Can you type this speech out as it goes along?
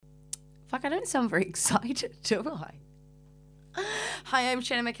Fuck, I don't sound very excited, do I? Hi, I'm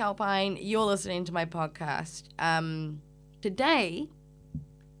Shannon McAlpine. You're listening to my podcast. Today,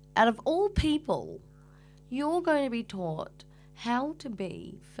 out of all people, you're going to be taught how to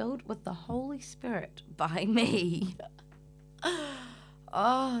be filled with the Holy Spirit by me.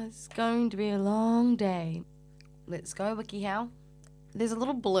 Oh, it's going to be a long day. Let's go, WikiHow. There's a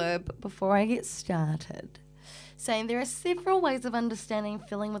little blurb before I get started saying there are several ways of understanding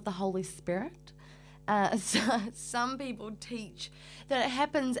filling with the Holy Spirit. Some people teach that it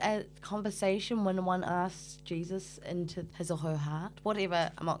happens at conversation when one asks Jesus into his or her heart. Whatever,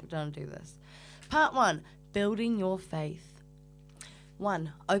 I'm not going to do this. Part 1, building your faith.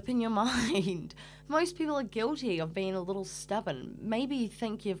 1, open your mind. Most people are guilty of being a little stubborn. Maybe you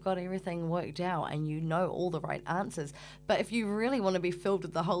think you've got everything worked out and you know all the right answers. But if you really want to be filled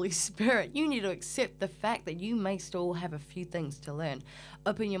with the Holy Spirit, you need to accept the fact that you may still have a few things to learn.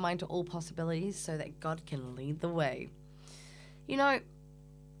 Open your mind to all possibilities so that God can lead the way. You know,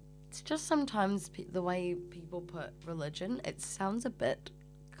 it's just sometimes the way people put religion, it sounds a bit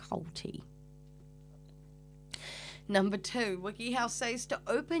culty. Number 2, WikiHow says to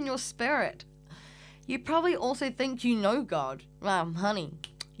open your spirit. You probably also think you know God. Well, honey,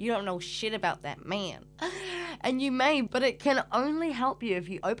 you don't know shit about that man. And you may, but it can only help you if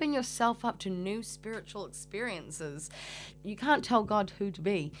you open yourself up to new spiritual experiences. You can't tell God who to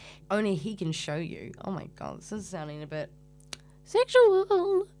be. Only He can show you. Oh my God, this is sounding a bit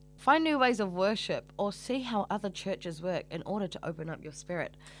sexual. Find new ways of worship or see how other churches work in order to open up your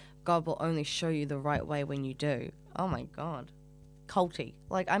spirit. God will only show you the right way when you do. Oh my God. Culty.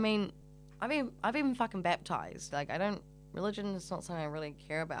 I've been fucking baptized. Religion is not something I really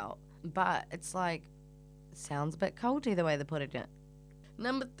care about. But it's like, it sounds a bit culty the way they put it in.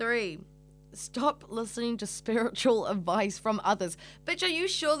 Number 3, stop listening to spiritual advice from others. Bitch, are you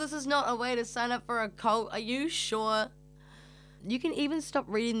sure this is not a way to sign up for a cult? Are you sure? You can even stop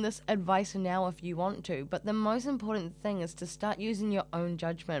reading this advice now if you want to, but the most important thing is to start using your own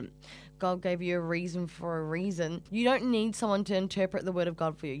judgment. God gave you a reason for a reason. You don't need someone to interpret the word of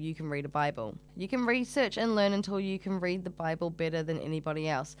God for you. You can read a Bible. You can research and learn until you can read the Bible better than anybody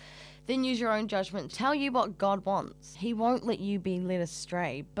else. Then use your own judgment. Tell you what God wants. He won't let you be led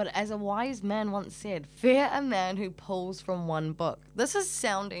astray. But as a wise man once said, fear a man who pulls from one book. This is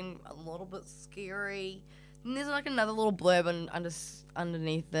sounding a little bit scary. And there's like another little blurb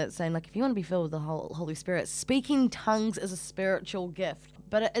underneath that saying, like, if you want to be filled with the Holy Spirit, speaking tongues is a spiritual gift.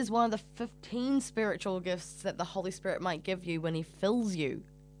 But it is one of the 15 spiritual gifts that the Holy Spirit might give you when He fills you.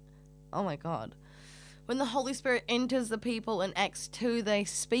 Oh my God. When the Holy Spirit enters the people in Acts 2, they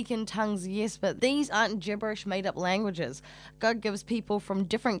speak in tongues, yes, but these aren't gibberish made-up languages. God gives people from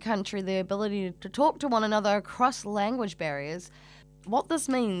different countries the ability to talk to one another across language barriers. What this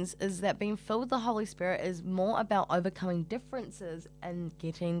means is that being filled with the Holy Spirit is more about overcoming differences and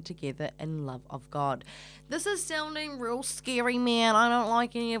getting together in love of God. This is sounding real scary, man. I don't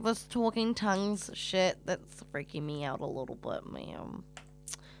like any of this talking tongues shit. That's freaking me out a little bit, man.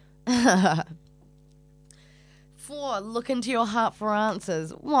 4, look into your heart for answers.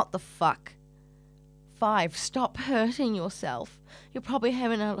 What the fuck? 5, stop hurting yourself. You're probably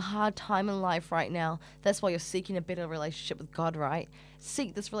having a hard time in life right now. That's why you're seeking a better relationship with God, right?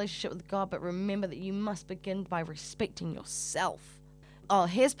 Seek this relationship with God, but remember that you must begin by respecting yourself. Oh,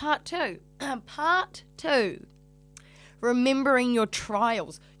 here's part 2. Part 2. Remembering your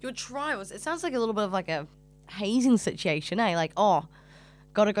trials. Your trials. It sounds like a little bit of like a hazing situation, eh? Like, oh,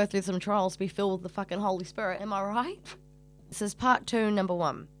 gotta go through some trials to be filled with the fucking Holy Spirit. Am I right? This is part 2, number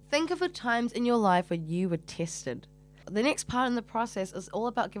 1. Think of the times in your life where you were tested. The next part in the process is all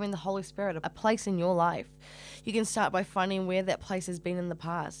about giving the Holy Spirit a place in your life. You can start by finding where that place has been in the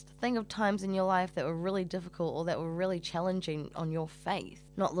past. Think of times in your life that were really difficult or that were really challenging on your faith.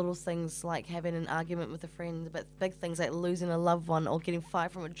 Not little things like having an argument with a friend, but big things like losing a loved one or getting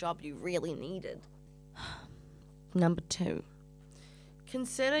fired from a job you really needed. Number 2.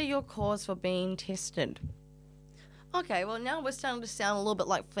 Consider your cause for being tested. Okay, well now we're starting to sound a little bit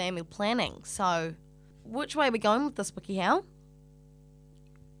like family planning. So, which way are we going with this, WikiHow?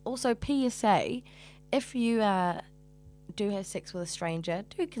 Also, PSA, if you do have sex with a stranger,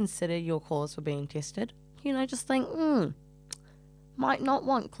 do consider your cause for being tested. You know, just think, might not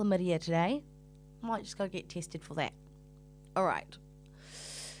want chlamydia today. Might just go get tested for that. All right.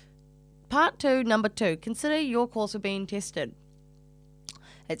 Part 2, number 2, consider your cause for being tested.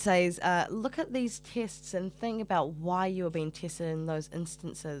 It says, look at these tests and think about why you were being tested in those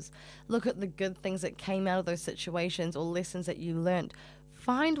instances. Look at the good things that came out of those situations or lessons that you learned.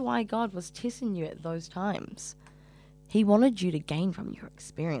 Find why God was testing you at those times. He wanted you to gain from your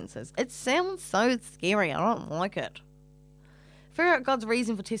experiences. It sounds so scary. I don't like it. Figure out God's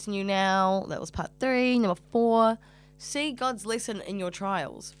reason for testing you now. That was part 3. Number 4, see God's lesson in your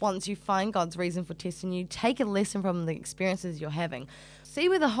trials. Once you find God's reason for testing you, take a lesson from the experiences you're having. See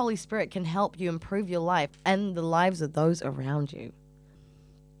where the Holy Spirit can help you improve your life and the lives of those around you.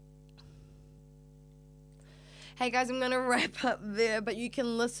 Hey guys, I'm going to wrap up there, but you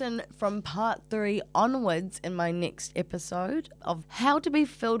can listen from part 3 onwards in my next episode of How to Be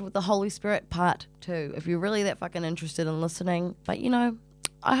Filled with the Holy Spirit part 2, if you're really that fucking interested in listening. But,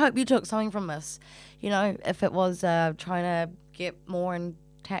 I hope you took something from this. If it was trying to get more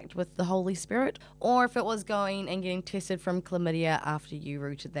intact with the Holy Spirit, or if it was going and getting tested from chlamydia after you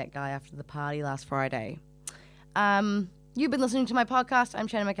rooted that guy after the party last Friday. You've been listening to my podcast. I'm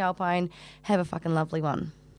Shannon McAlpine. Have a fucking lovely one.